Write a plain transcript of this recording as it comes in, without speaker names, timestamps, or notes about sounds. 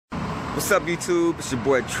What's up, YouTube? It's your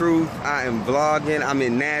boy Truth. I am vlogging. I'm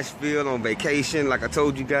in Nashville on vacation, like I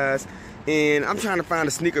told you guys, and I'm trying to find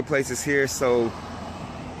the sneaker places here. So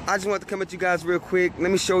I just want to come at you guys real quick.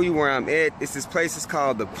 Let me show you where I'm at. It's this place. It's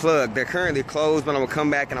called The Plug. They're currently closed, but I'm gonna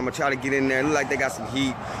come back and I'm gonna try to get in there. It look like they got some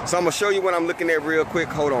heat, so I'm gonna show you what I'm looking at real quick.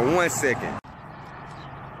 Hold on one second.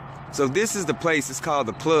 So this is the place. It's called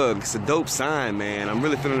The Plug. It's a dope sign, man. I'm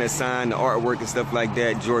really feeling that sign, the artwork and stuff like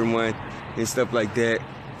that, Jordan 1 and stuff like that.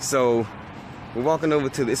 So we're walking over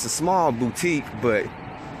to it's a small boutique, but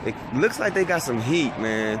it looks like they got some heat,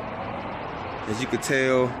 man. As you could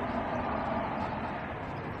tell.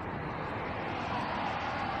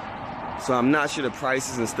 So I'm not sure the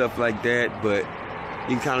prices and stuff like that, but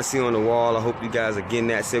you can kind of see on the wall. I hope you guys are getting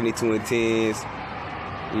that 72 and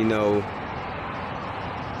 10s. You know,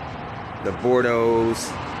 the Bordeaux's.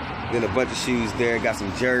 Then a bunch of shoes there. Got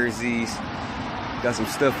some jerseys. Got some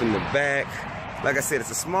stuff in the back. Like I said, it's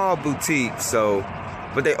a small boutique, so,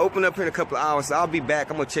 but they open up here in a couple of hours, so I'll be back.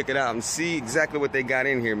 I'm gonna check it out and see exactly what they got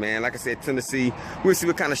in here, man. Like I said, Tennessee, we'll see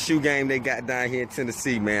what kind of shoe game they got down here in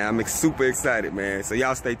Tennessee, man. I'm super excited, man, so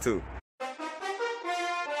y'all stay tuned.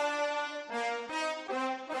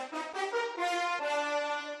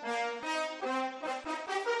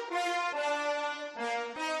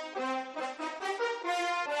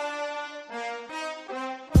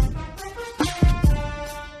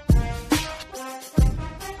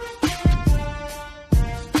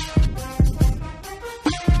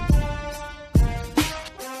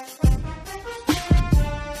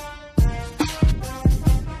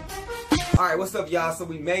 Alright, what's up, y'all? So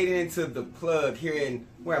we made it into The Plug here in,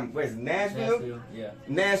 where's Nashville? Nashville, yeah.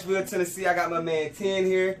 Nashville, Tennessee. I got my man 10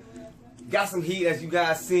 here. Got some heat, as you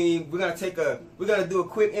guys seen. We're gonna do a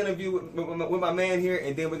quick interview with my man here,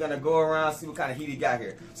 and then we're gonna go around, see what kind of heat he got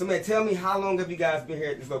here. So man, tell me, how long have you guys been here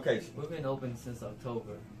at this location? We've been open since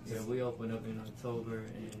October. Yeah, we opened up in October,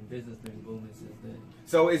 and business been booming since then.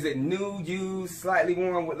 So is it new, used, slightly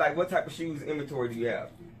worn? Like, what type of shoes inventory do you have?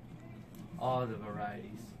 All the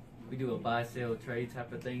varieties. We do a buy, sell, trade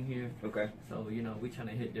type of thing here. Okay. So, you know, we trying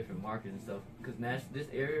to hit different markets and stuff. Because this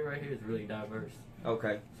area right here is really diverse.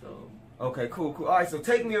 Okay. So. Okay, cool. All right, so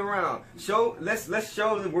take me around. Let's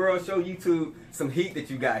show the world, show YouTube some heat that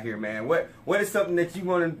you got here, man. What is something that you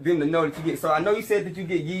want them to know that you get? So I know you said that you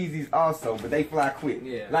get Yeezys also, but they fly quick.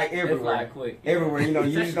 Yeah. Like everywhere. They fly quick. Everywhere, you know,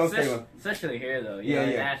 Yeezys don't stay long. Especially here though. Yeah,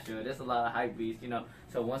 in yeah. Nashville, there's a lot of hype beasts, you know.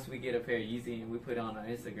 So once we get a pair of Yeezy and we put it on our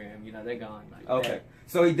Instagram, you know, they're gone like okay. that.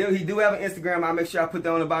 So he do have an Instagram. I'll make sure I put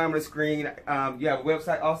that on the bottom of the screen. You have a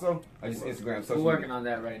website also? Or just Instagram? We're working on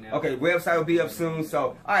that right now. Okay, website will be up soon.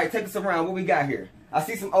 So, all right, take us around. What we got here? I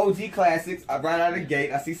see some OG classics. Right out of the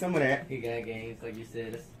gate. I see some of that. He got games, like you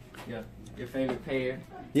said. Yeah, your favorite pair.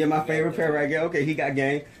 Yeah, my favorite pair right here. Okay, he got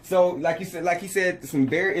game. So, like he said, some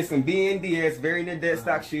BNDS, very near dead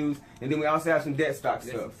stock shoes, and then we also have some dead stock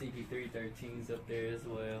There's stuff. some CP313s up there as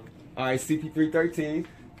well. All right, CP313.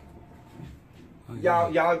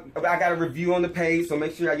 Y'all, I got a review on the page, so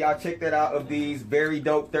make sure y'all check that out of these very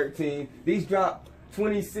dope 13. These dropped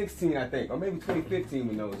 2016, I think, or maybe 2015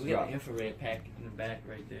 when those dropped. We got an infrared pack in the back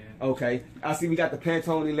right there. Okay, I see we got the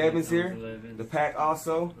Pantone 11s here. 11s. The pack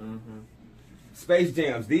also. Space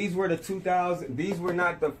Jams. These were the 2000. These were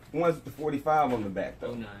not the ones with the 45 on the back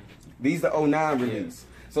though. 09. These the 09 release.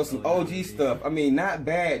 So some OG stuff. I mean, not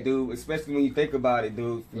bad, dude. Especially when you think about it,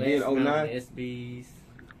 dude. Being 09. SBs.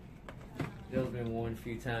 Those been worn a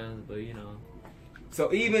few times, but you know.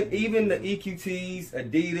 So even the EQTs,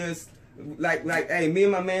 Adidas, like hey, me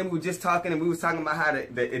and my man, we were just talking, and we was talking about how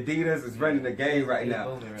the Adidas is running the game right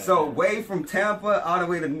now. So way from Tampa all the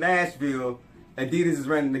way to Nashville, Adidas is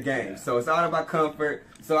running the game. Yeah. So it's all about comfort.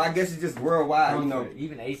 So I guess it's just worldwide, comfort. you know.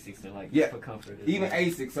 Even Asics are like for comfort. Even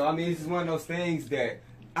Asics. So I mean, it's just one of those things that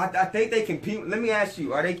I think they compete. Let me ask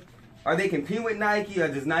you, are they competing with Nike, or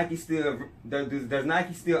does Nike still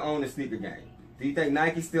own the sneaker game? Do you think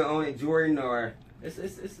Nike still own it, Jordan, or it's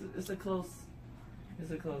a close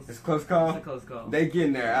call? It's a close call. They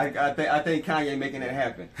getting there. I think Kanye making that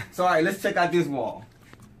happen. So all right, let's check out this wall.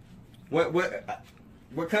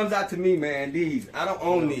 What comes out to me, man? These I don't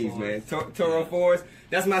own these, man. Toro 4s.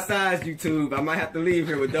 That's my size, YouTube. I might have to leave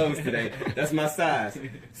here with those today. That's my size.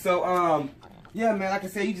 So yeah, man, like I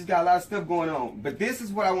said, you just got a lot of stuff going on. But this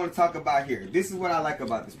is what I want to talk about here. This is what I like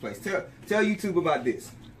about this place. Tell YouTube about this.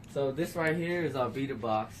 So this right here is our beater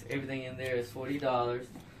box. Everything in there is $40.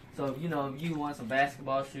 So you know, if you want some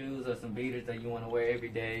basketball shoes or some beaters that you want to wear every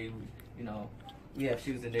day, you know, we have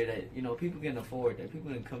shoes in there that, you know, people can afford, that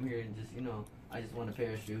people can come here and just, you know, I just want a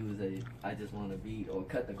pair of shoes that I just want to beat or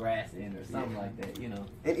cut the grass in or something like that, you know.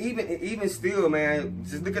 And even still, man,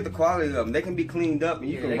 just look at the quality of them. They can be cleaned up, and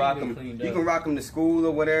you can rock them. You can rock them to school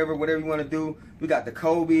or whatever you want to do. We got the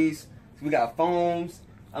Kobe's, we got foams.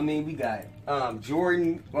 I mean, we got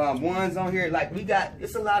Jordan ones on here. Like, we got,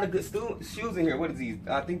 it's a lot of good shoes in here. What is these?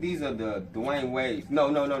 I think these are the Dwayne Wade's.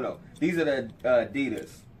 No. These are the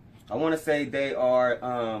Adidas. I want to say they are,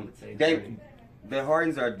 the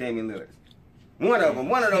Hardens are Damian Lillard's. One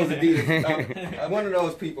of those Adidas, one of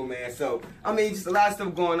those people, man. So, I mean, just a lot of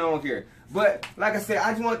stuff going on here. But, like I said,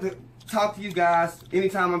 I just want to talk to you guys.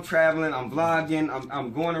 Anytime I'm traveling, I'm vlogging,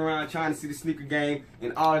 I'm going around trying to see the sneaker game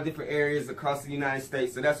in all the different areas across the United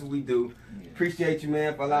States. So that's what we do. Yeah. Appreciate you,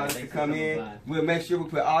 man, for allowing us to come in. By. We'll make sure we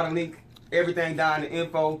put all the link, everything down in the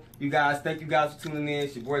info. You guys, thank you guys for tuning in.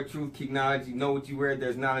 It's your boy Truth. Keep knowledge. You know what you wear.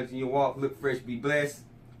 There's knowledge in your walk. Look fresh. Be blessed.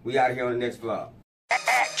 We out of here on the next vlog.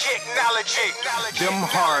 Them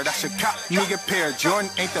hard, I should cop me a pair. Jordan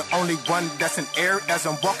ain't the only one that's in air. As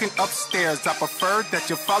I'm walking upstairs, I prefer that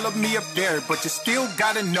you follow me up there, but you still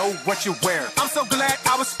gotta know what you wear. I'm so glad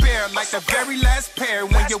I was spared, like the very last pair.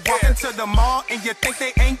 When you walk into the mall and you think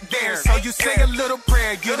they ain't there, so you say a little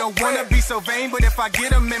prayer. You don't wanna be so vain, but if I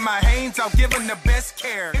get them in my hands, I'll give them the best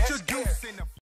care. Introducing